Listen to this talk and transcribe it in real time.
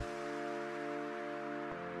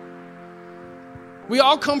We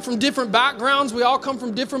all come from different backgrounds. We all come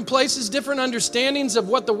from different places, different understandings of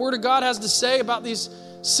what the Word of God has to say about these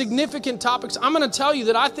significant topics. I'm going to tell you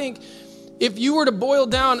that I think if you were to boil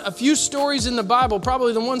down a few stories in the Bible,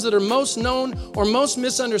 probably the ones that are most known or most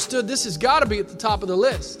misunderstood, this has got to be at the top of the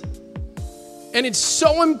list. And it's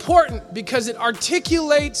so important because it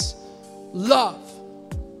articulates love,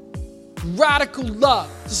 radical love.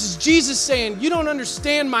 This is Jesus saying, you don't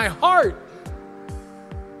understand my heart.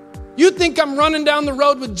 You think I'm running down the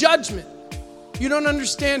road with judgment. You don't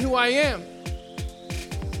understand who I am.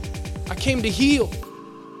 I came to heal.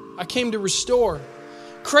 I came to restore.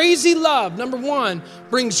 Crazy love, number one,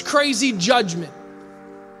 brings crazy judgment.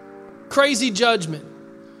 Crazy judgment.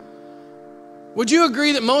 Would you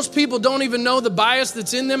agree that most people don't even know the bias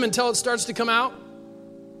that's in them until it starts to come out?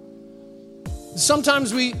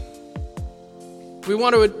 Sometimes we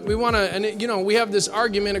want to, and you know, we have this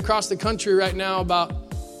argument across the country right now about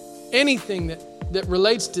anything that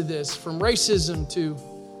relates to this, from racism to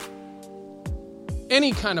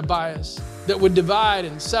any kind of bias that would divide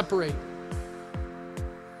and separate.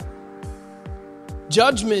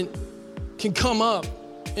 Judgment can come up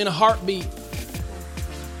in a heartbeat.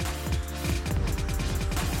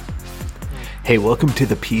 Hey, welcome to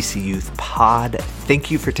the PC Youth Pod. Thank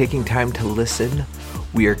you for taking time to listen.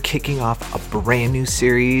 We are kicking off a brand new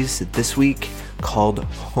series this week called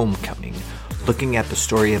Homecoming, looking at the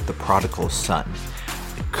story of the prodigal son.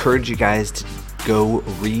 I encourage you guys to go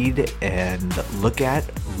read and look at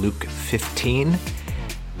Luke 15,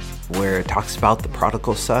 where it talks about the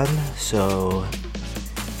prodigal son. So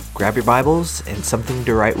grab your Bibles and something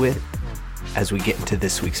to write with as we get into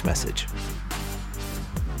this week's message.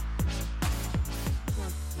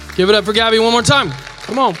 Give it up for Gabby one more time.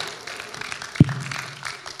 Come on.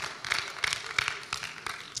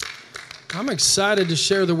 I'm excited to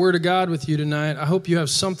share the Word of God with you tonight. I hope you have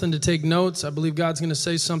something to take notes. I believe God's going to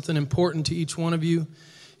say something important to each one of you.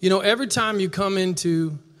 You know, every time you come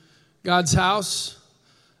into God's house,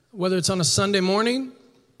 whether it's on a Sunday morning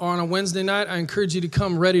or on a Wednesday night, I encourage you to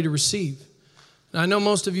come ready to receive. Now, I know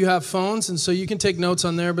most of you have phones, and so you can take notes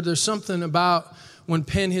on there, but there's something about when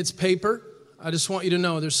pen hits paper. I just want you to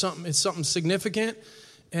know it's something significant.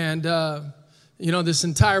 And, you know, this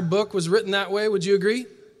entire book was written that way. Would you agree?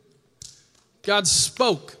 God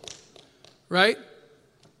spoke, right?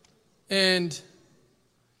 And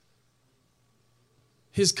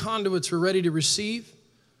his conduits were ready to receive,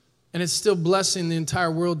 and it's still blessing the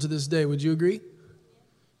entire world to this day. Would you agree?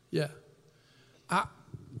 Yeah. I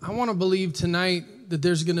want to believe tonight that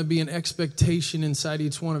there's going to be an expectation inside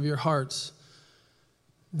each one of your hearts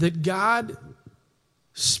that God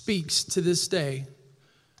speaks to this day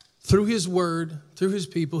through his word, through his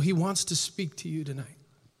people. He wants to speak to you tonight.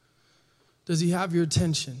 Does he have your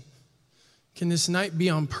attention? Can this night be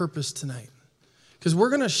on purpose tonight? Because we're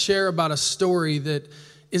going to share about a story that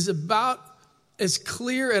is about as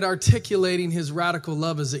clear at articulating his radical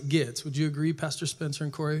love as it gets. Would you agree, Pastor Spencer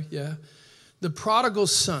and Corey? Yeah. The prodigal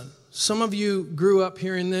son. Some of you grew up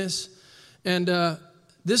hearing this, and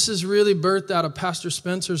this is really birthed out of Pastor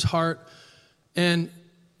Spencer's heart and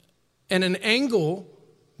an angle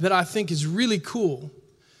that I think is really cool.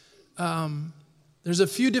 There's a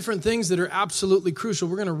few different things that are absolutely crucial.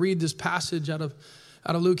 We're going to read this passage out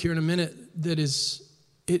of Luke here in a minute that is,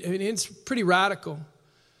 it's pretty radical.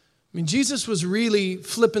 I mean, Jesus was really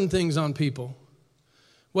flipping things on people.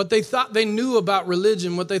 What they thought they knew about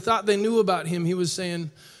religion, what they thought they knew about him, he was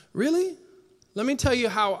saying, really? Let me tell you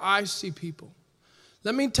how I see people.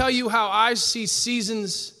 Let me tell you how I see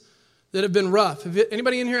seasons that have been rough.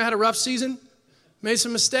 Anybody in here had a rough season? Made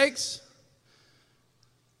some mistakes?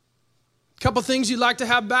 A couple things you'd like to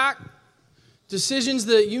have back? Decisions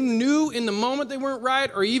that you knew in the moment they weren't right,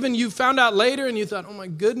 or even you found out later and you thought, oh my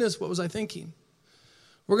goodness, what was I thinking?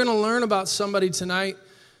 We're going to learn about somebody tonight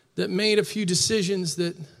that made a few decisions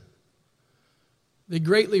that they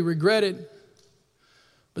greatly regretted,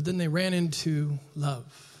 but then they ran into love.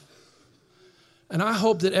 And I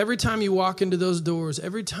hope that every time you walk into those doors,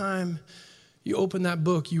 every time you open that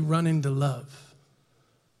book, you run into love.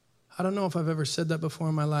 I don't know if I've ever said that before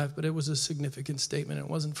in my life, but it was a significant statement. It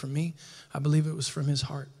wasn't from me. I believe it was from his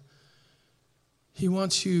heart. He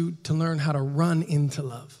wants you to learn how to run into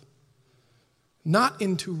love. Not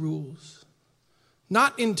into rules.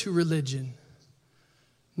 Not into religion.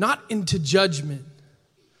 Not into judgment.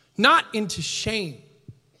 Not into shame.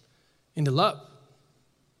 Into love.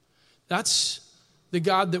 That's the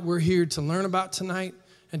God that we're here to learn about tonight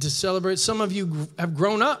and to celebrate. Some of you have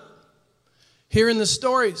grown up hearing the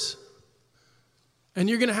stories, and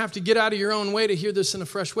you're going to have to get out of your own way to hear this in a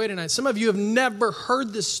fresh way tonight. Some of you have never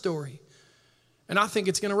heard this story, and I think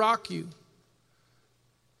it's going to rock you.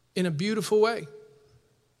 in a beautiful way.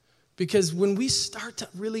 Because when we start to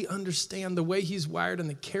really understand the way he's wired and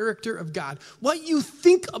the character of God, what you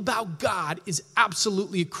think about God is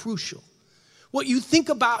absolutely crucial. What you think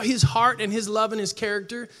about his heart and his love and his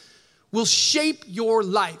character will shape your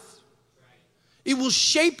life. It will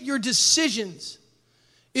shape your decisions.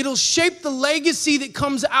 It'll shape the legacy that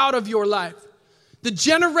comes out of your life. The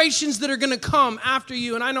generations that are going to come after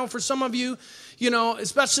you. And I know for some of you,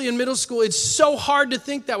 especially in middle school, it's so hard to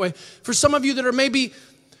think that way. For some of you that are maybe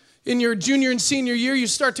in your junior and senior year, you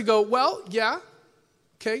start to go, well, yeah,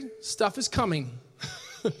 okay, stuff is coming.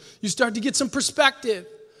 You start to get some perspective.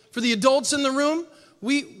 For the adults in the room,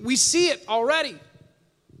 we see it already.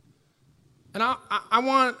 And I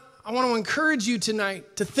want to encourage you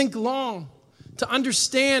tonight to think long, to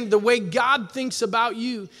understand the way God thinks about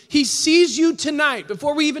you. He sees you tonight,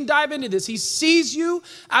 before we even dive into this, he sees you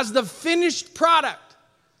as the finished product.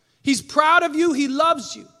 He's proud of you, he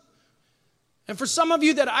loves you. And for some of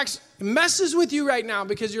you that actually messes with you right now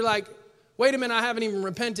because you're like, wait a minute, I haven't even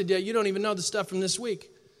repented yet. You don't even know the stuff from this week.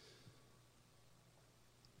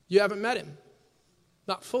 You haven't met him.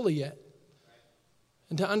 Not fully yet.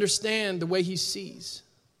 And to understand the way he sees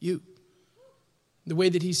you. The way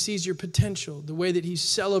that he sees your potential. The way that he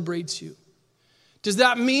celebrates you. Does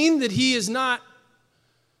that mean that he is not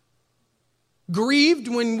grieved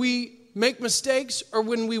when we make mistakes or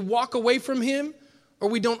when we walk away from him or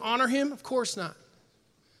we don't honor him? Of course not.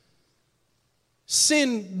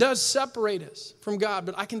 Sin does separate us from God,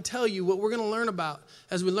 but I can tell you what we're going to learn about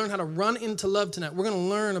as we learn how to run into love tonight. We're going to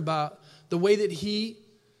learn about the way that he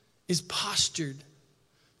is postured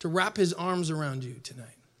to wrap his arms around you tonight.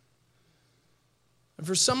 And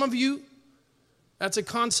for some of you, that's a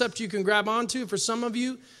concept you can grab onto. For some of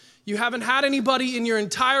you, you haven't had anybody in your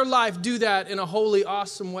entire life do that in a holy,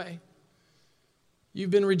 awesome way.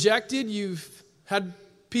 You've been rejected. You've had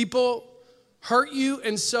people hurt you,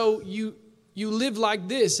 and so you live like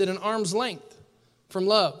this at an arm's length from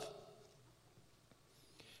love.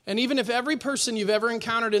 And even if every person you've ever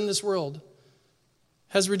encountered in this world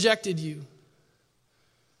has rejected you,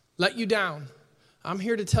 let you down, I'm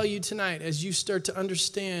here to tell you tonight, as you start to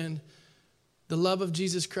understand the love of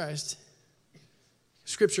Jesus Christ,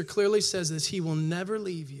 Scripture clearly says this: he will never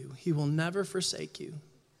leave you. He will never forsake you.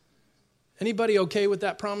 Anybody okay with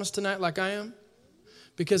that promise tonight like I am?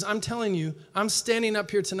 Because I'm telling you, I'm standing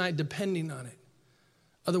up here tonight depending on it.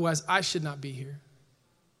 Otherwise, I should not be here.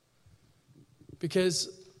 Because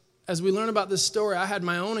as we learn about this story, I had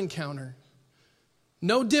my own encounter.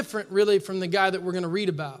 No different, really, from the guy that we're going to read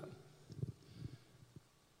about.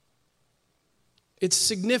 It's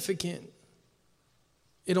significant.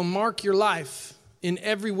 It'll mark your life in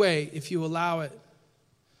every way if you allow it.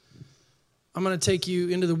 I'm going to take you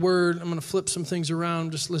into the Word. I'm going to flip some things around.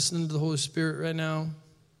 I'm just listening to the Holy Spirit right now.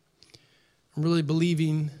 I'm really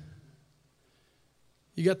believing.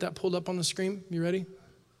 You got that pulled up on the screen? You ready?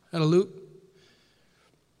 At a loop?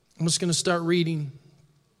 I'm just going to start reading.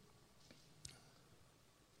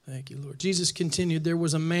 Thank you, Lord. Jesus continued, there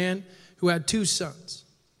was a man who had 2 sons.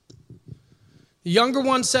 The younger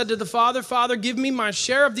one said to the father, Father, give me my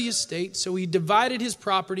share of the estate. So he divided his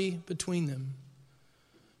property between them.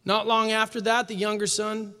 Not long after that, the younger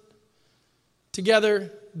son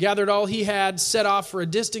together gathered all he had, set off for a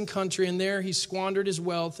distant country, and there he squandered his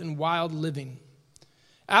wealth in wild living.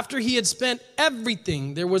 After he had spent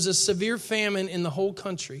everything, there was a severe famine in the whole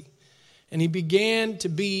country, and he began to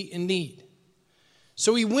be in need.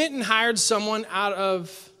 So he went and hired someone a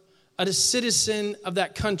citizen of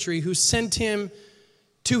that country, who sent him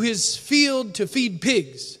to his field to feed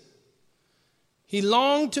pigs. He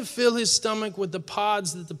longed to fill his stomach with the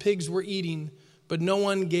pods that the pigs were eating, but no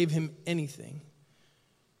one gave him anything.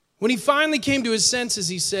 When he finally came to his senses,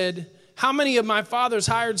 he said, how many of my father's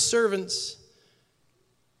hired servants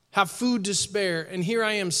have food to spare, and here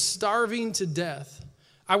I am starving to death?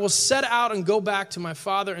 I will set out and go back to my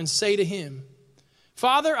father and say to him,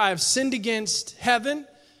 Father, I have sinned against heaven,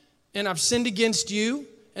 and I've sinned against you,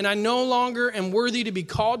 and I no longer am worthy to be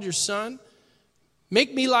called your son.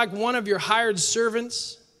 Make me like one of your hired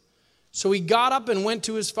servants. So he got up and went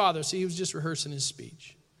to his father. See, he was just rehearsing his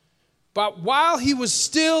speech. But while he was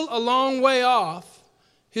still a long way off,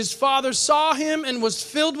 his father saw him and was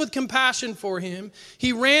filled with compassion for him.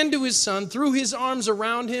 He ran to his son, threw his arms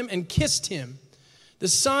around him, and kissed him. The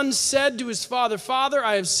son said to his father, Father,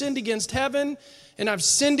 I have sinned against heaven, and I've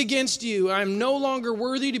sinned against you. I am no longer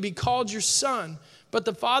worthy to be called your son. But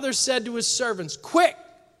the father said to his servants, Quick,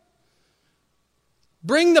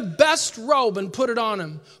 Bring the best robe and put it on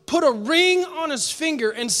him. Put a ring on his finger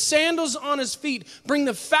and sandals on his feet. Bring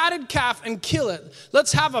the fatted calf and kill it.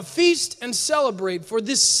 Let's have a feast and celebrate. For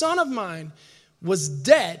this son of mine was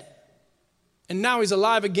dead, and now he's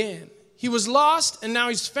alive again. He was lost, and now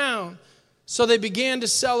he's found. So they began to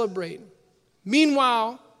celebrate.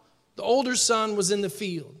 Meanwhile, the older son was in the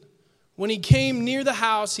field. When he came near the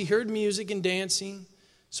house, he heard music and dancing.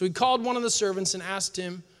 So he called one of the servants and asked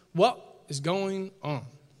him, what is going on?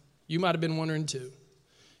 You might have been wondering too.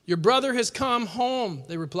 Your brother has come home,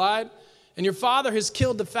 they replied, and your father has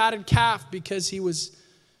killed the fatted calf because he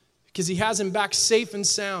has him back safe and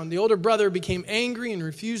sound. The older brother became angry and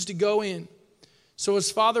refused to go in. So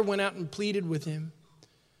his father went out and pleaded with him.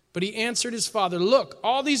 But he answered his father, look,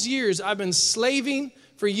 all these years I've been slaving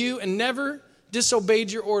for you and never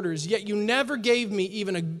disobeyed your orders, yet you never gave me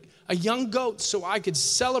even a young goat so I could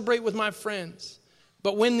celebrate with my friends.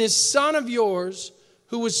 But when this son of yours,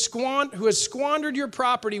 who has squandered your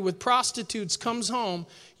property with prostitutes, comes home,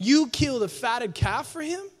 you kill the fatted calf for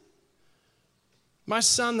him? My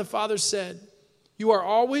son, the father said, you are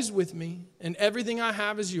always with me, and everything I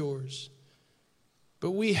have is yours.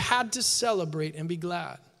 But we had to celebrate and be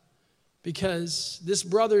glad, because this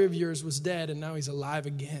brother of yours was dead, and now he's alive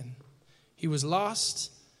again. He was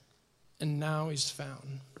lost, and now he's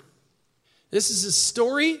found. This is a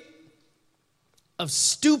story of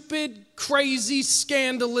stupid, crazy,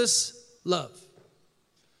 scandalous love.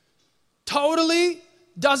 Totally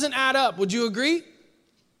doesn't add up. Would you agree?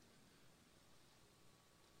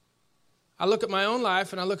 I look at my own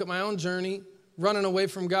life and I look at my own journey, running away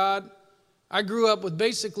from God. I grew up with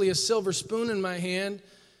basically a silver spoon in my hand,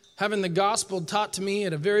 having the gospel taught to me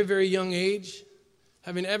at a very, very young age,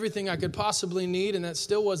 having everything I could possibly need, and that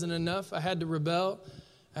still wasn't enough. I had to rebel.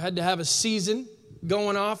 I had to have a season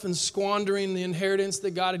going off and squandering the inheritance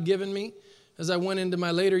that God had given me as I went into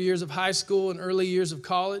my later years of high school and early years of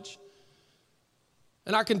college.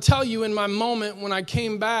 And I can tell you in my moment when I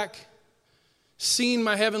came back, seeing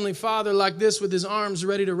my Heavenly Father like this with his arms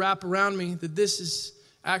ready to wrap around me, that this is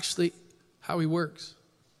actually how he works.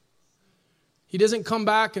 He doesn't come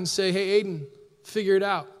back and say, hey, Aiden, figure it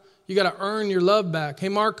out. You got to earn your love back. Hey,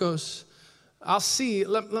 Marcos, I'll see.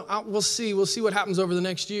 We'll see what happens over the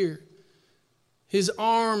next year. His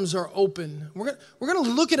arms are open. We're going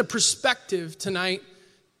to look at a perspective tonight.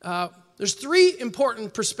 There's three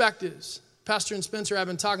important perspectives Pastor and Spencer have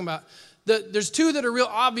been talking about. There's two that are real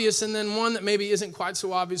obvious, and then one that maybe isn't quite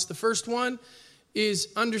so obvious. The first one is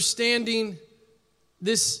understanding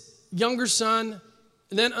this younger son,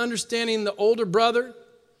 and then understanding the older brother,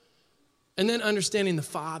 and then understanding the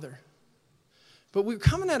father. But we're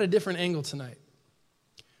coming at a different angle tonight.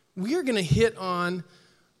 We are going to hit on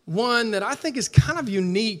one that I think is kind of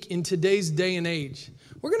unique in today's day and age.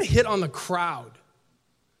 We're going to hit on the crowd.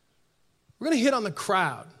 We're going to hit on the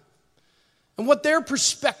crowd and what their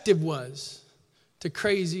perspective was to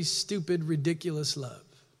crazy, stupid, ridiculous love.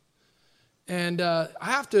 And I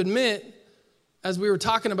have to admit, as we were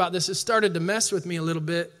talking about this, it started to mess with me a little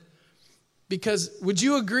bit, because would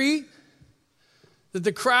you agree that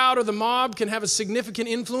the crowd or the mob can have a significant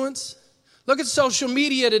influence? Look at social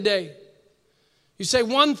media today. You say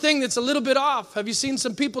one thing that's a little bit off. Have you seen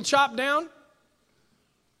some people chopped down?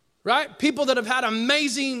 Right? People that have had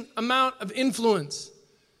amazing amount of influence.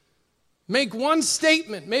 Make one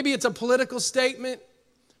statement. Maybe it's a political statement.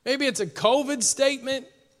 Maybe it's a COVID statement.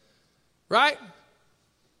 Right?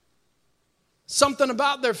 Something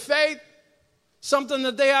about their faith. Something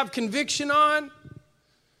that they have conviction on.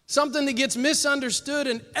 Something that gets misunderstood,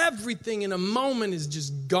 and everything in a moment is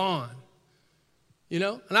just gone. You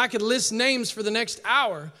know, and I could list names for the next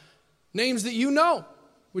hour, names that you know.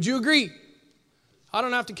 Would you agree? I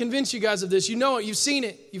don't have to convince you guys of this. You know it, you've seen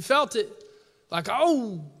it, you felt it. Like,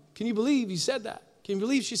 oh, can you believe he said that? Can you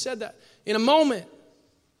believe she said that? In a moment.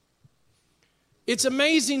 It's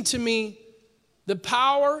amazing to me the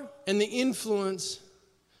power and the influence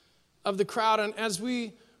of the crowd. And as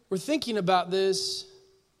we were thinking about this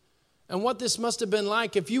and what this must have been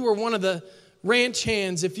like, if you were one of the ranch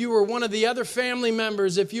hands, if you were one of the other family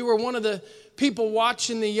members, if you were one of the people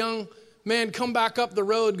watching the young man come back up the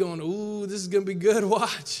road going, ooh, this is going to be good,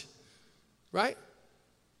 watch. Right?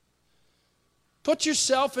 Put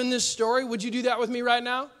yourself in this story. Would you do that with me right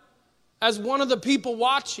now? As one of the people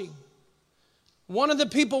watching. One of the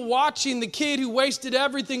people watching the kid who wasted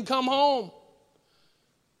everything come home.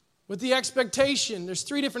 With the expectation. There's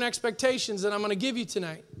three different expectations that I'm going to give you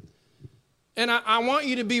tonight. And I want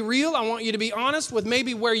you to be real. I want you to be honest with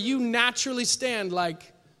maybe where you naturally stand.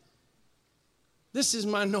 Like, this is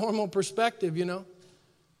my normal perspective, you know.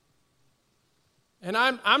 And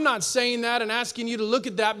I'm not saying that and asking you to look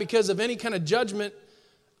at that because of any kind of judgment.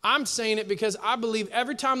 I'm saying it because I believe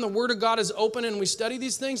every time the Word of God is open and we study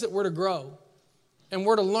these things, that we're to grow and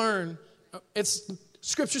we're to learn.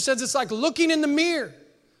 Scripture says it's like looking in the mirror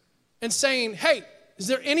and saying, hey, is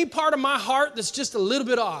there any part of my heart that's just a little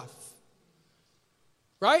bit off?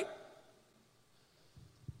 Right?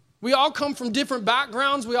 We all come from different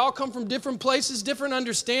backgrounds. We all come from different places, different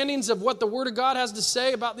understandings of what the Word of God has to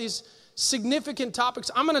say about these significant topics.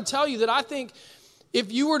 I'm going to tell you that I think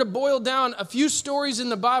if you were to boil down a few stories in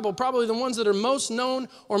the Bible, probably the ones that are most known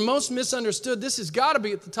or most misunderstood, this has got to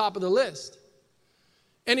be at the top of the list.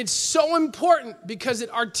 And it's so important because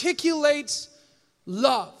it articulates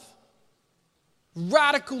love.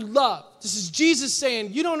 Radical love. This is Jesus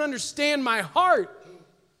saying, you don't understand my heart.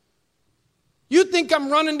 You think I'm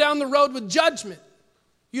running down the road with judgment.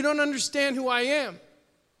 You don't understand who I am.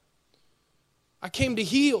 I came to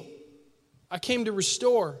heal. I came to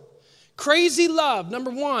restore. Crazy love,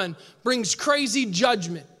 number one, brings crazy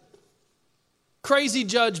judgment. Crazy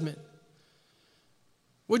judgment.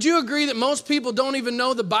 Would you agree that most people don't even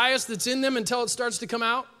know the bias that's in them until it starts to come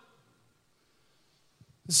out?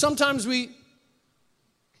 Sometimes we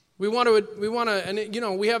want to, and you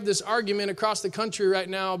know, we have this argument across the country right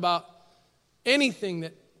now about anything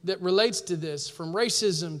that relates to this, from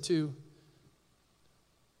racism to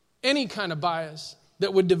any kind of bias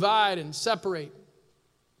that would divide and separate.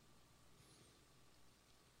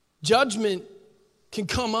 Judgment can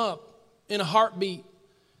come up in a heartbeat.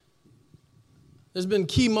 There's been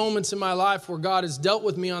key moments in my life where God has dealt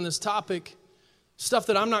with me on this topic, stuff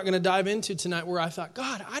that I'm not going to dive into tonight, where I thought,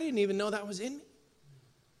 God, I didn't even know that was in me.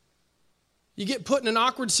 You get put in an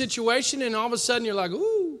awkward situation and all of a sudden you're like,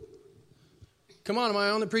 ooh, come on, am I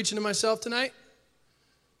only preaching to myself tonight?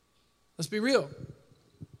 Let's be real.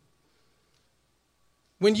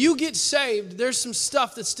 When you get saved, there's some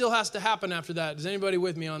stuff that still has to happen after that. Is anybody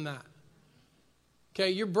with me on that?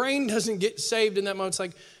 Okay, your brain doesn't get saved in that moment. It's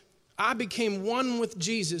like, I became one with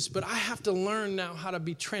Jesus, but I have to learn now how to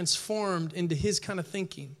be transformed into his kind of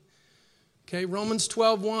thinking. Okay, Romans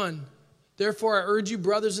 12:1. Therefore, I urge you,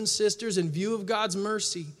 brothers and sisters, in view of God's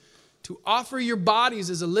mercy, to offer your bodies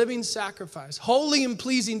as a living sacrifice, holy and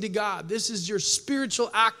pleasing to God. This is your spiritual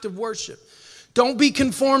act of worship. Don't be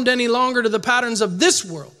conformed any longer to the patterns of this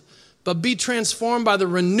world, but be transformed by the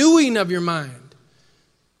renewing of your mind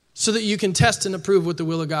so that you can test and approve what the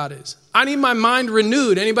will of God is. I need my mind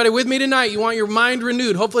renewed. Anybody with me tonight? You want your mind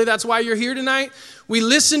renewed? Hopefully that's why you're here tonight. We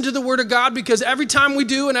listen to the Word of God because every time we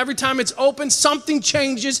do and every time it's open, something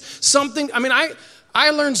changes. I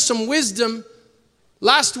learned some wisdom.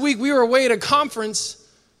 Last week we were away at a conference.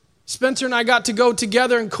 Spencer and I got to go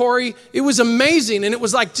together, and Corey. It was amazing, and it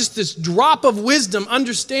was like just this drop of wisdom,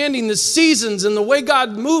 understanding the seasons and the way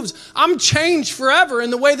God moves. I'm changed forever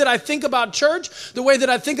in the way that I think about church, the way that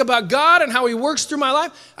I think about God and how he works through my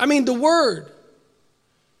life. I mean, the Word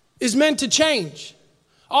is meant to change.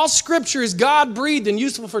 All Scripture is God-breathed and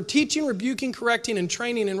useful for teaching, rebuking, correcting, and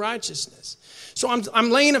training in righteousness. So I'm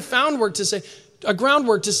laying a groundwork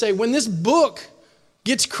to say, when this book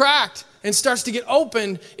gets cracked and starts to get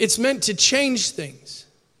opened, it's meant to change things.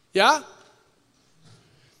 Yeah?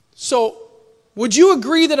 So, would you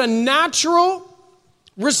agree that a natural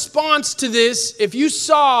response to this, if you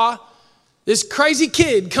saw this crazy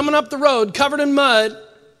kid coming up the road covered in mud,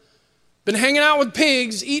 been hanging out with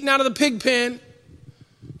pigs, eating out of the pig pen,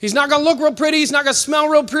 he's not going to look real pretty, he's not going to smell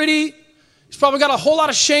real pretty, he's probably got a whole lot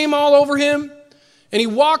of shame all over him, and he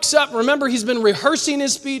walks up. Remember, he's been rehearsing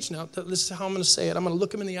his speech. Now, this is how I'm going to say it. I'm going to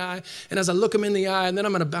look him in the eye. And as I look him in the eye, and then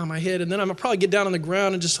I'm going to bow my head. And then I'm going to probably get down on the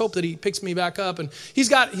ground and just hope that he picks me back up. And he's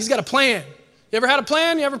got a plan. You ever had a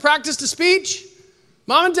plan? You ever practiced a speech?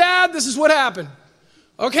 Mom and Dad, this is what happened.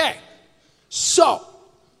 Okay. So,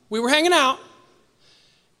 we were hanging out.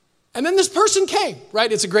 And then this person came, right?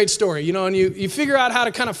 It's a great story, you know, and you figure out how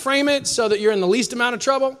to kind of frame it so that you're in the least amount of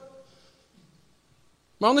trouble. Am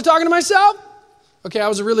I only talking to myself? Okay, I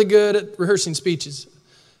was really good at rehearsing speeches.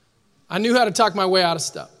 I knew how to talk my way out of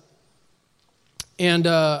stuff. And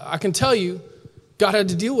I can tell you, God had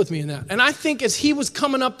to deal with me in that. And I think as he was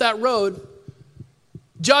coming up that road,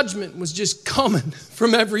 judgment was just coming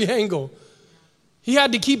from every angle. He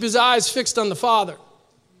had to keep his eyes fixed on the Father.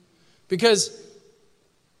 Because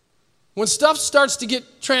when stuff starts to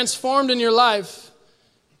get transformed in your life,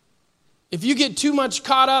 if you get too much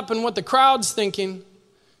caught up in what the crowd's thinking,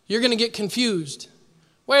 you're going to get confused.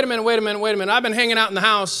 Wait a minute. I've been hanging out in the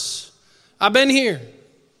house. I've been here.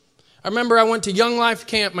 I remember I went to Young Life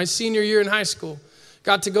Camp my senior year in high school.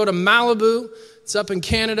 Got to go to Malibu. It's up in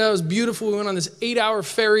Canada. It was beautiful. We went on this 8-hour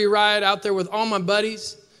ferry ride out there with all my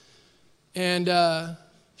buddies. and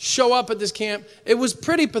show up at this camp. It was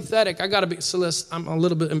pretty pathetic. I got to be, Celeste, I'm a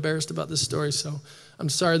little bit embarrassed about this story, so I'm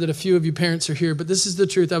sorry that a few of you parents are here, but this is the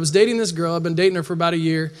truth. I was dating this girl. I've been dating her for about a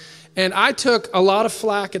year, and I took a lot of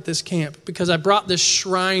flack at this camp because I brought this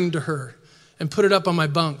shrine to her and put it up on my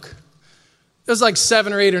bunk. It was like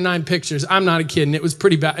 7 or 8 or 9 pictures. I'm not kidding. It was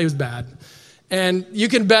pretty bad. It was bad. And you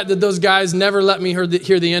can bet that those guys never let me hear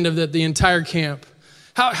the end of the entire camp.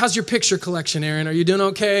 How's your picture collection, Aaron? Are you doing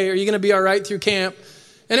okay? Are you going to be all right through camp?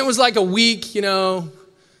 And it was like a week,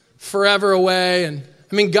 forever away. And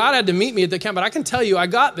I mean, God had to meet me at the camp, but I can tell you, I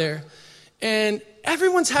got there and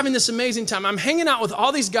everyone's having this amazing time. I'm hanging out with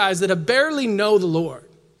all these guys that have barely know the Lord.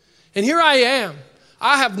 And here I am.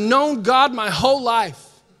 I have known God my whole life.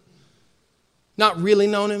 Not really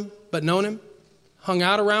known him, but known him, hung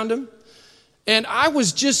out around him. And I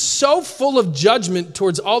was just so full of judgment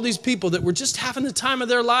towards all these people that were just having the time of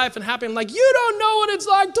their life and happy. I'm like, you don't know what it's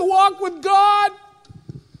like to walk with God.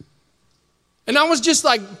 And I was just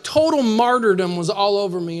like, total martyrdom was all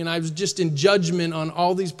over me. And I was just in judgment on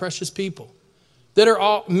all these precious people that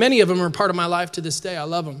are many of them are part of my life to this day. I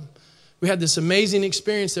love them. We had this amazing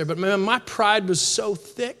experience there. But man, my pride was so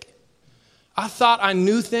thick. I thought I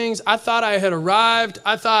knew things. I thought I had arrived.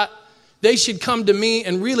 I thought they should come to me.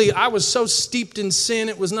 And really, I was so steeped in sin,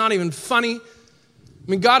 it was not even funny.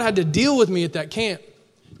 I mean, God had to deal with me at that camp.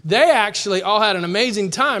 They actually all had an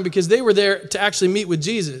amazing time because they were there to actually meet with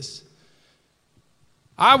Jesus.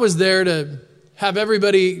 I was there to have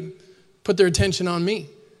everybody put their attention on me.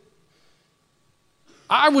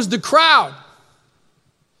 I was the crowd.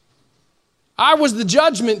 I was the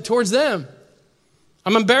judgment towards them.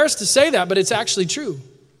 I'm embarrassed to say that, but it's actually true.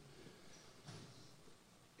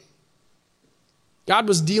 God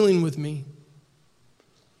was dealing with me.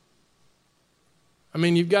 I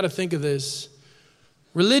mean, you've got to think of this.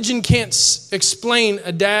 Religion can't explain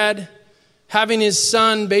a dad having his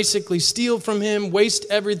son basically steal from him, waste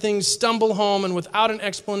everything, stumble home, and without an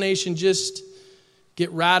explanation, just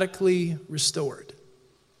get radically restored.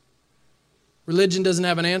 Religion doesn't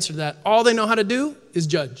have an answer to that. All they know how to do is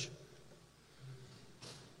judge.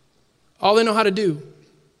 All they know how to do.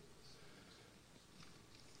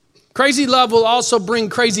 Crazy love will also bring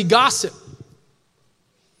crazy gossip.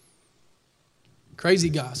 Crazy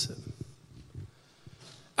gossip.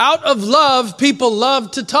 Out of love, people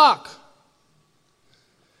love to talk.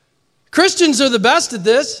 Christians are the best at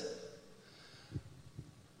this.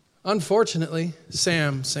 Unfortunately,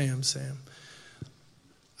 Sam.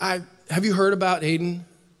 Have you heard about Aiden?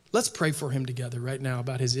 Let's pray for him together right now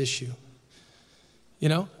about his issue.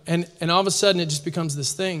 And all of a sudden it just becomes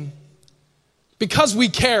this thing. Because we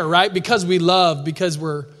care, right? Because we love, because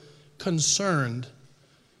we're concerned.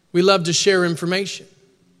 We love to share information.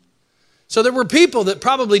 So there were people that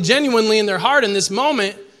probably genuinely in their heart in this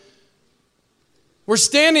moment were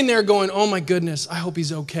standing there going, oh my goodness, I hope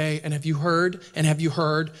he's okay. And have you heard? And have you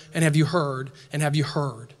heard? And have you heard? And have you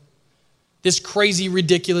heard? This crazy,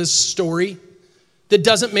 ridiculous story that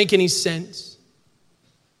doesn't make any sense.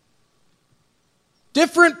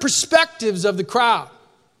 Different perspectives of the crowd.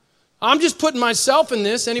 I'm just putting myself in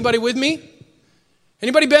this. Anybody with me?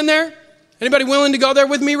 Anybody been there? Anybody willing to go there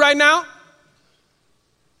with me right now?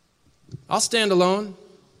 I'll stand alone.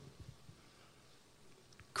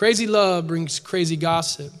 Crazy love brings crazy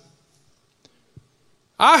gossip.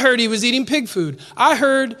 I heard he was eating pig food. I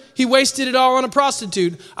heard he wasted it all on a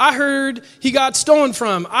prostitute. I heard he got stolen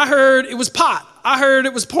from. I heard it was pot. I heard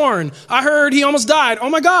it was porn. I heard he almost died. Oh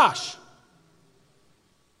my gosh.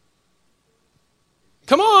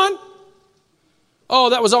 Come on.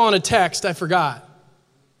 Oh, that was all in a text. I forgot.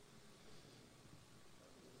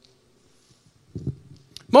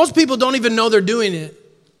 Most people don't even know they're doing it.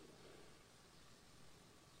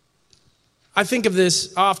 I think of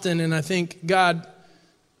this often and I think, God,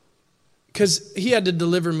 because he had to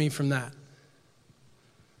deliver me from that.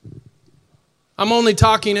 I'm only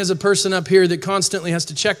talking as a person up here that constantly has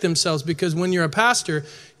to check themselves because when you're a pastor,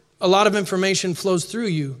 a lot of information flows through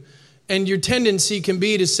you. And your tendency can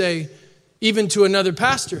be to say, even to another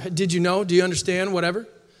pastor, did you know? Do you understand? Whatever.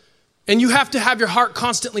 And you have to have your heart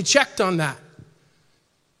constantly checked on that.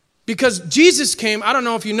 Because Jesus came, I don't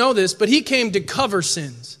know if you know this, but he came to cover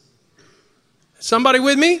sins. Somebody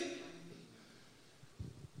with me?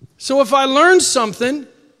 So if I learn something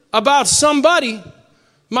about somebody,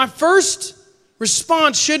 my first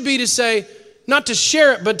response should be to say, not to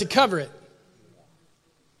share it, but to cover it.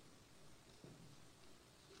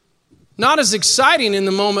 Not as exciting in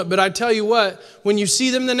the moment, but I tell you what, when you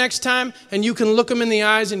see them the next time and you can look them in the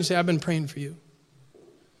eyes and you say, I've been praying for you.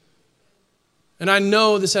 And I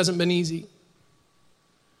know this hasn't been easy.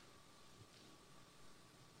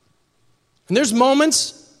 And there's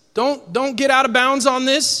moments, don't get out of bounds on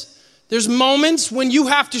this. There's moments when you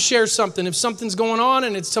have to share something. If something's going on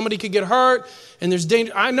and somebody could get hurt and there's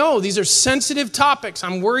danger. I know these are sensitive topics.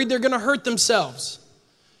 I'm worried they're going to hurt themselves.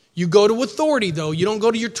 You go to authority, though. You don't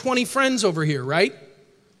go to your 20 friends over here, right?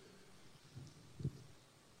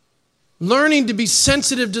 Learning to be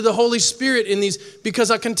sensitive to the Holy Spirit in these,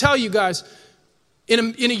 because I can tell you guys,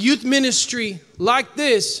 in a youth ministry like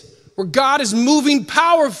this, where God is moving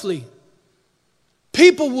powerfully,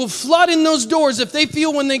 people will flood in those doors if they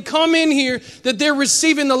feel when they come in here that they're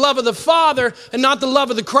receiving the love of the Father and not the love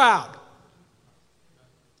of the crowd.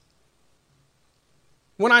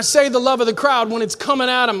 When I say the love of the crowd, when it's coming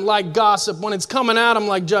at them like gossip, when it's coming at them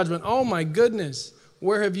like judgment, oh my goodness,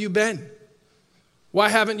 where have you been? Why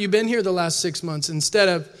haven't you been here the last 6 months? Instead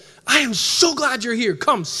of, I am so glad you're here.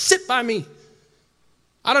 Come, sit by me.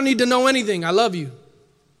 I don't need to know anything. I love you.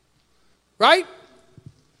 Right?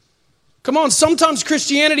 Come on, sometimes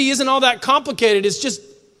Christianity isn't all that complicated. It's just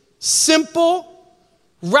simple,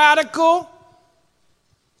 radical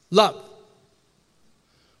love.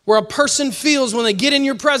 Where a person feels when they get in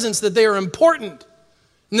your presence that they are important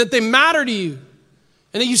and that they matter to you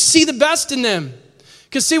and that you see the best in them.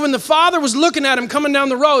 Because see, when the Father was looking at him coming down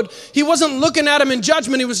the road, he wasn't looking at him in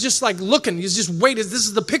judgment. He was just like looking. He was just waiting. This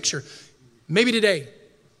is the picture. Maybe today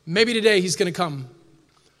he's going to come.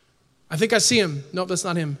 I think I see him. Nope, that's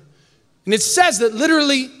not him. And it says that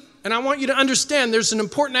literally, and I want you to understand, there's an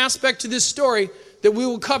important aspect to this story that we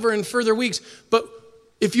will cover in further weeks. But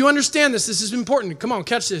if you understand this is important. Come on,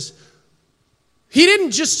 catch this. He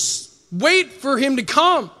didn't just wait for him to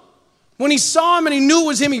come. When he saw him and he knew it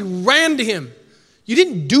was him, he ran to him. You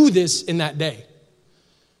didn't do this in that day.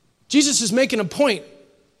 Jesus is making a point.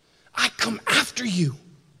 I come after you.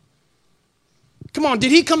 Come on,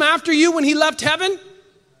 did he come after you when he left heaven?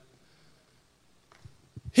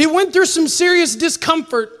 He went through some serious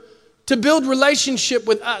discomfort to build relationship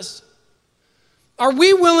with us. Are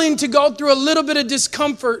we willing to go through a little bit of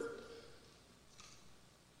discomfort,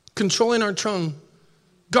 controlling our tongue,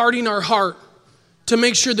 guarding our heart, to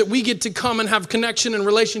make sure that we get to come and have connection and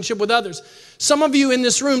relationship with others? Some of you in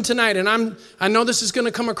this room tonight, and I know this is going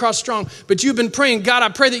to come across strong, but you've been praying, God, I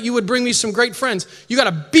pray that you would bring me some great friends. You got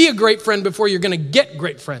to be a great friend before you're going to get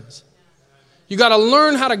great friends. You got to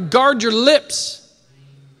learn how to guard your lips.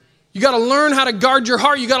 You got to learn how to guard your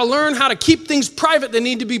heart. You got to learn how to keep things private that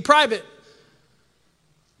need to be private.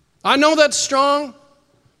 I know that's strong,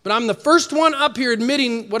 but I'm the first one up here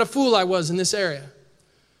admitting what a fool I was in this area.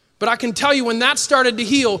 But I can tell you when that started to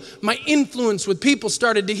heal, my influence with people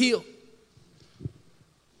started to heal.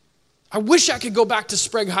 I wish I could go back to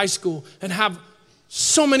Sprague High School and have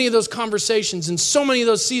so many of those conversations and so many of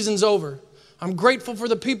those seasons over. I'm grateful for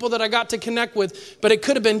the people that I got to connect with, but it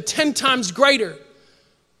could have been 10 times greater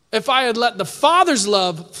if I had let the Father's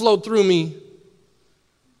love flow through me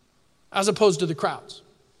as opposed to the crowds.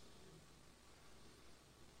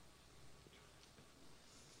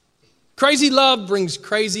 Crazy love brings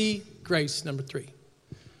crazy grace, number 3.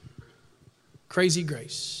 Crazy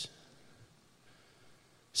grace.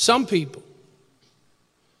 Some people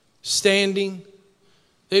standing,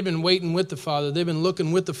 they've been waiting with the Father. They've been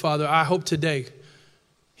looking with the Father. I hope today.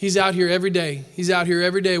 He's out here every day. He's out here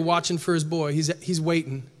every day watching for his boy. He's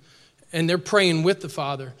waiting. And they're praying with the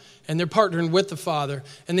Father. And they're partnering with the Father.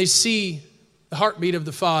 And they see the heartbeat of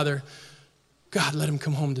the Father. God, let him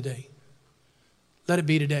come home today. Let it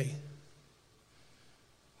be today.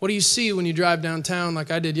 What do you see when you drive downtown like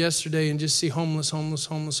I did yesterday and just see homeless, homeless,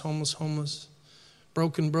 homeless, homeless, homeless?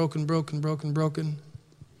 Broken, broken, broken, broken, broken.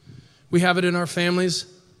 We have it in our families.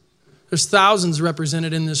 There's thousands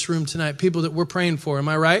represented in this room tonight. People that we're praying for, am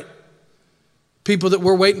I right? People that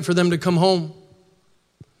we're waiting for them to come home.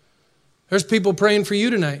 There's people praying for you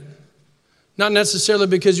tonight. Not necessarily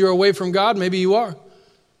because you're away from God, maybe you are.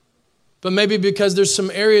 But maybe because there's some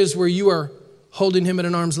areas where you are holding him at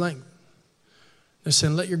an arm's length. They're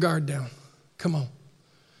saying, let your guard down. Come on.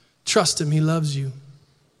 Trust him, he loves you.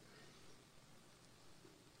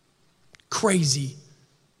 Crazy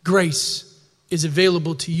grace is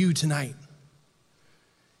available to you tonight.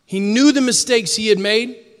 He knew the mistakes he had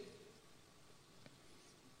made.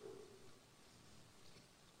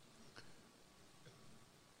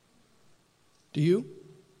 Do you?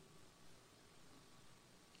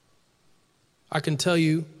 I can tell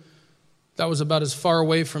you that was about as far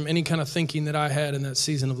away from any kind of thinking that I had in that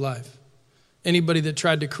season of life. Anybody that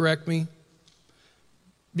tried to correct me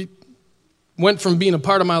went from being a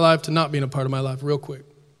part of my life to not being a part of my life real quick.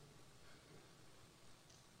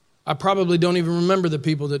 I probably don't even remember the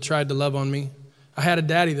people that tried to love on me. I had a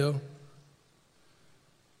daddy, though,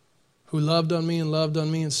 who loved on me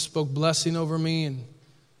and spoke blessing over me and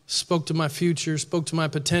spoke to my future, spoke to my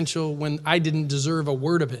potential when I didn't deserve a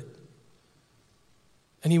word of it.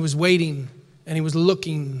 And he was waiting, and he was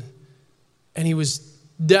looking, and he was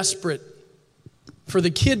desperate for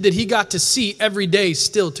the kid that he got to see every day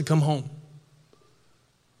still to come home.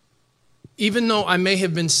 Even though I may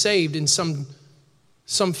have been saved in some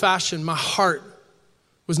fashion, my heart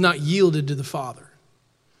was not yielded to the Father.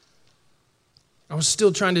 I was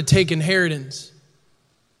still trying to take inheritance.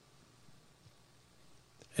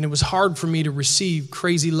 And it was hard for me to receive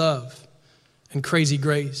crazy love and crazy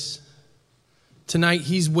grace. Tonight,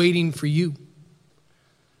 he's waiting for you.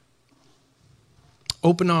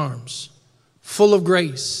 Open arms, full of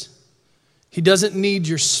grace. He doesn't need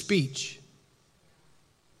your speech.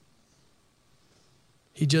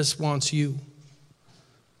 He just wants you.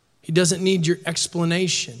 He doesn't need your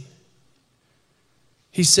explanation.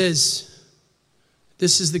 He says,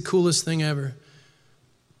 this is the coolest thing ever.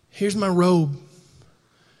 Here's my robe.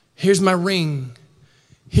 Here's my ring.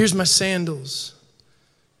 Here's my sandals.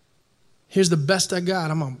 Here's the best I got.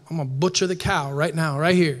 I'm gonna butcher the cow right now,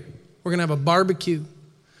 right here. We're gonna have a barbecue.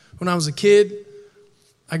 When I was a kid,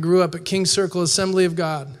 I grew up at King Circle Assembly of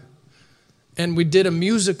God. And we did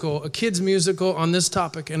a kids musical on this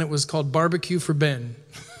topic, and it was called Barbecue for Ben.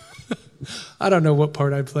 I don't know what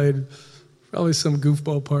part I played. Probably some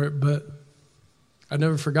goofball part, but I've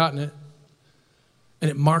never forgotten it.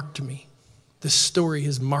 And it marked me. This story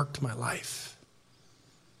has marked my life.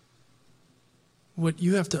 What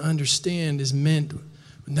you have to understand is meant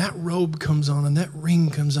when that robe comes on and that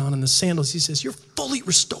ring comes on and the sandals, he says, you're fully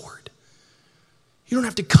restored. You don't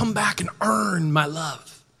have to come back and earn my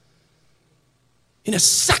love. In a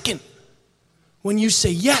second, when you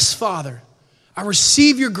say, yes, Father, I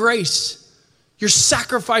receive your grace, your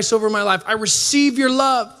sacrifice over my life. I receive your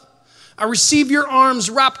love. I receive your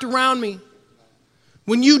arms wrapped around me.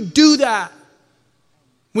 When you do that,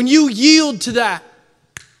 when you yield to that,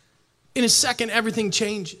 in a second, everything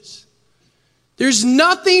changes. There's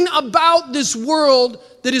nothing about this world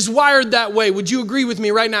that is wired that way. Would you agree with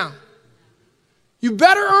me right now? You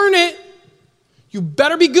better earn it. You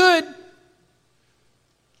better be good.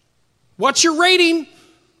 What's your rating?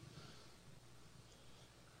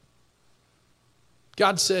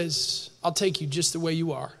 God says, I'll take you just the way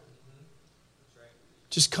you are.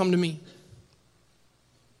 Just come to me.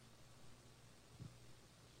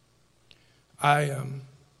 I'm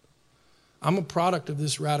a product of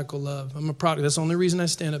this radical love. I'm a product. That's the only reason I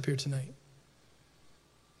stand up here tonight.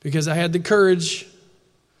 Because I had the courage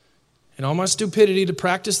and all my stupidity to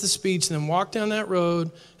practice the speech and then walk down that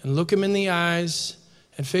road and look him in the eyes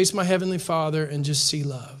and face my Heavenly Father and just see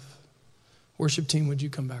love. Worship team, would you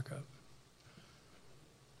come back up?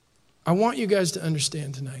 I want you guys to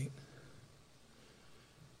understand tonight.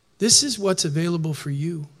 This is what's available for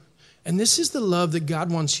you. And this is the love that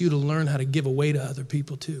God wants you to learn how to give away to other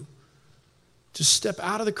people too. To step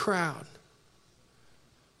out of the crowd.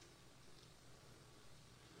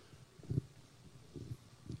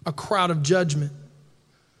 A crowd of judgment.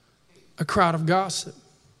 A crowd of gossip.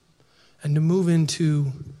 And to move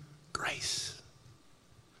into grace.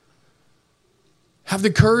 Have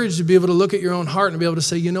the courage to be able to look at your own heart and be able to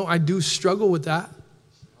say, I do struggle with that.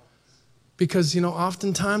 Because,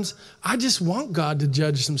 oftentimes I just want God to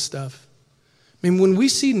judge some stuff. I mean, when we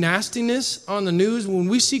see nastiness on the news, when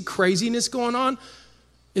we see craziness going on,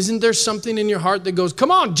 isn't there something in your heart that goes, come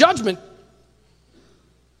on, judgment.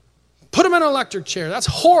 Put him in an electric chair. That's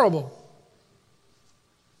horrible.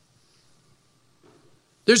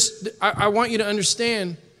 I want you to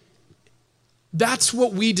understand, that's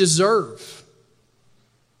what we deserve.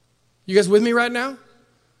 You guys with me right now?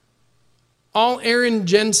 All Aaron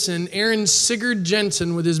Sigurd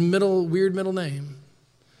Jensen with his weird middle name,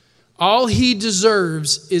 all he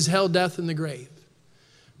deserves is hell, death, and the grave.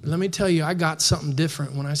 But let me tell you, I got something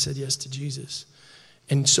different when I said yes to Jesus.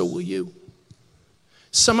 And so will you.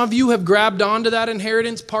 Some of you have grabbed onto that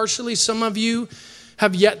inheritance partially. Some of you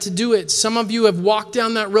have yet to do it. Some of you have walked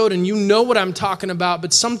down that road and you know what I'm talking about,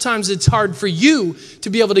 but sometimes it's hard for you to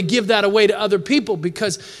be able to give that away to other people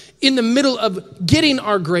because in the middle of getting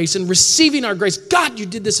our grace and receiving our grace, God, you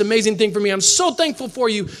did this amazing thing for me. I'm so thankful for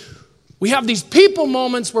you. We have these people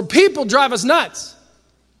moments where people drive us nuts.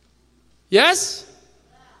 Yes?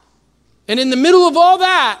 And in the middle of all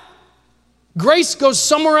that, grace goes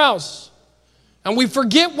somewhere else. And we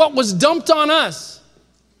forget what was dumped on us.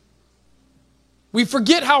 We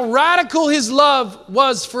forget how radical his love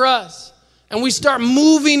was for us. And we start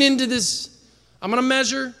moving into this, I'm going to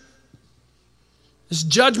measure, this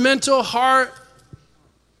judgmental heart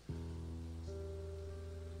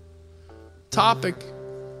topic.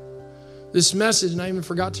 This message, and I even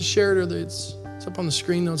forgot to share it earlier, it's up on the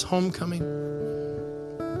screen though, it's homecoming.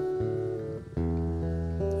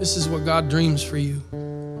 This is what God dreams for you.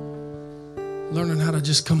 Learning how to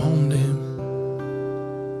just come home to Him.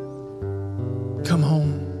 Come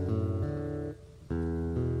home.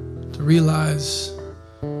 To realize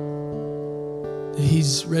that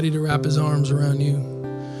He's ready to wrap His arms around you.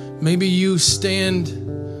 Maybe you stand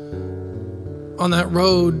on that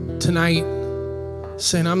road tonight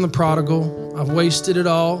saying, I'm the prodigal. I've wasted it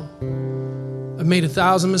all. I've made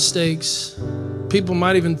 1,000 mistakes. People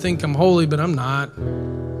might even think I'm holy, but I'm not.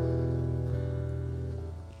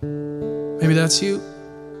 Maybe that's you.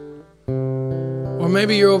 Or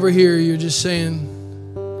maybe you're over here, you're just saying,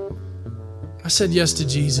 I said yes to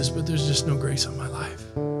Jesus, but there's just no grace on my life.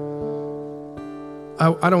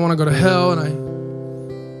 I don't want to go to hell, and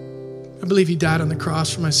I believe He died on the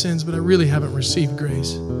cross for my sins, but I really haven't received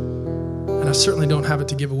grace. And I certainly don't have it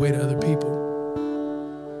to give away to other people.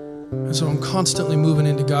 And so I'm constantly moving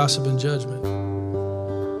into gossip and judgment.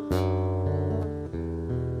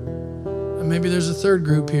 And maybe there's a third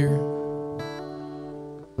group here.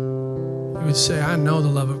 You would say, I know the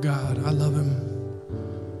love of God. I love Him.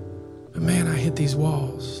 But man, I hit these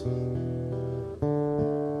walls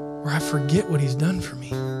where I forget what He's done for me.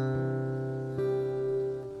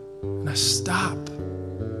 And I stop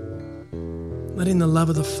letting the love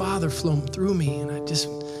of the Father flow through me, and I just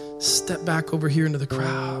step back over here into the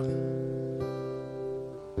crowd.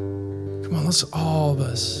 Come on, let's all of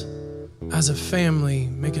us, as a family,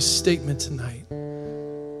 make a statement tonight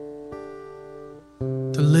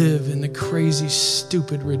to live in the crazy,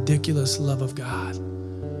 stupid, ridiculous love of God.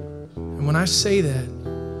 And when I say that,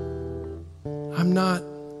 I'm not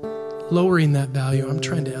lowering that value. I'm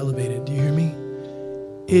trying to elevate it. Do you hear me?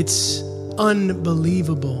 It's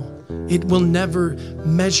unbelievable. It will never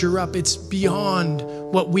measure up. It's beyond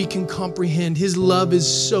what we can comprehend. His love is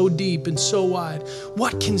so deep and so wide.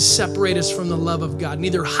 What can separate us from the love of God?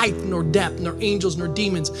 Neither height nor depth, nor angels nor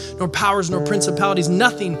demons, nor powers nor principalities.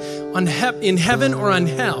 Nothing in heaven or on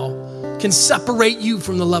hell can separate you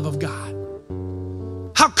from the love of God.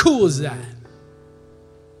 How cool is that?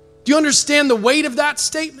 Do you understand the weight of that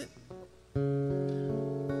statement?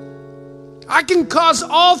 I can cause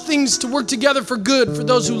all things to work together for good for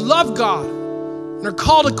those who love God and are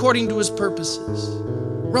called according to His purposes.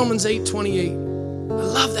 Romans 8:28. I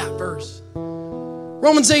love that verse.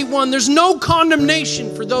 Romans 8:1. There's no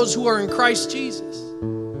condemnation for those who are in Christ Jesus.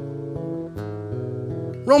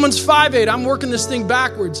 Romans 5:8. I'm working this thing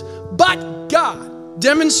backwards. But God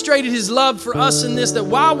demonstrated His love for us in this, that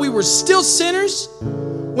while we were still sinners,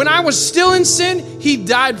 when I was still in sin, He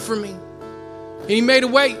died for me. And He made a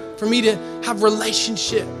way for me to have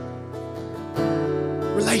relationship.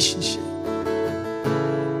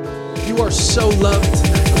 You are so loved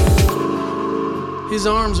tonight. His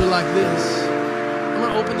arms are like this. I'm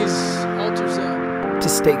going to open these altars up. To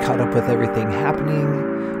stay caught up with everything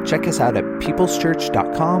happening, check us out at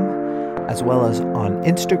peopleschurch.com, as well as on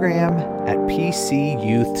Instagram at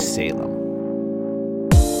PCYouthSalem.